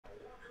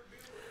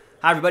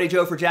Hi, everybody.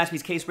 Joe for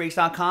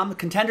JaspysCaseBreaks.com.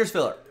 Contenders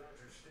filler.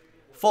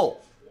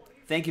 Full.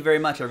 Thank you very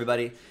much,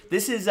 everybody.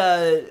 This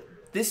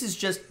is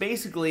just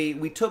basically,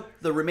 we took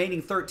the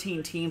remaining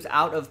 13 teams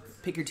out of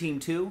Pick Your Team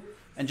 2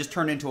 and just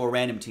turned into a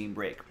random team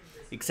break.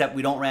 Except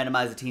we don't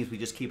randomize the teams, we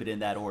just keep it in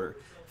that order.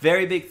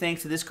 Very big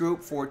thanks to this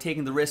group for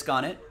taking the risk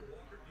on it.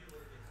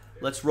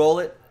 Let's roll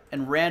it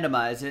and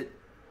randomize it.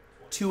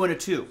 2 and a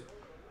 2.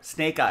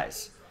 Snake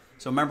Eyes.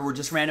 So remember, we're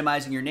just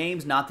randomizing your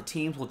names, not the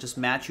teams. We'll just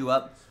match you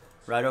up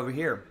right over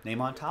here. Name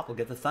on top will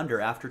get the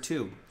Thunder after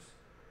 2.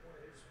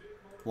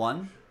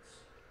 1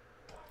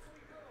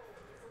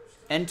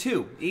 and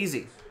 2.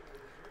 Easy.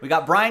 We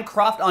got Brian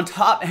Croft on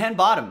top and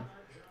bottom.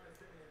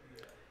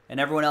 And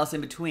everyone else in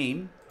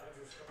between.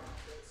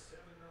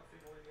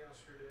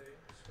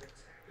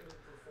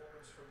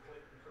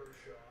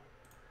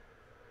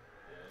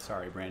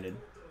 Sorry, Brandon.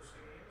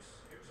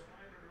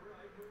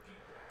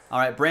 All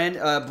right, Brian,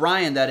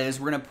 that is.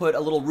 We're going to put a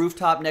little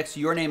rooftop next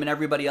to your name and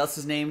everybody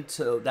else's name,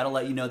 so that'll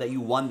let you know that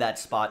you won that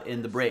spot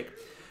in the break.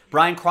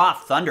 Brian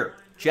Croft, Thunder.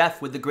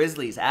 Jeff with the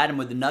Grizzlies. Adam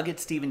with the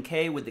Nuggets. Stephen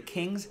K with the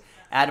Kings.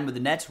 Adam with the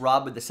Nets.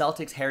 Rob with the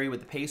Celtics. Harry with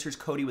the Pacers.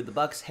 Cody with the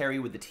Bucks. Harry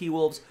with the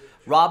T-Wolves.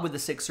 Rob with the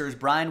Sixers.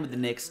 Brian with the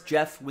Knicks.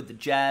 Jeff with the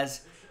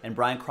Jazz. And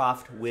Brian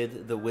Croft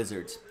with the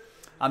Wizards.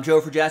 I'm Joe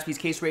for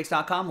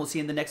JaspysCaseBreaks.com. We'll see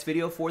you in the next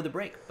video for the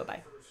break.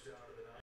 Bye-bye.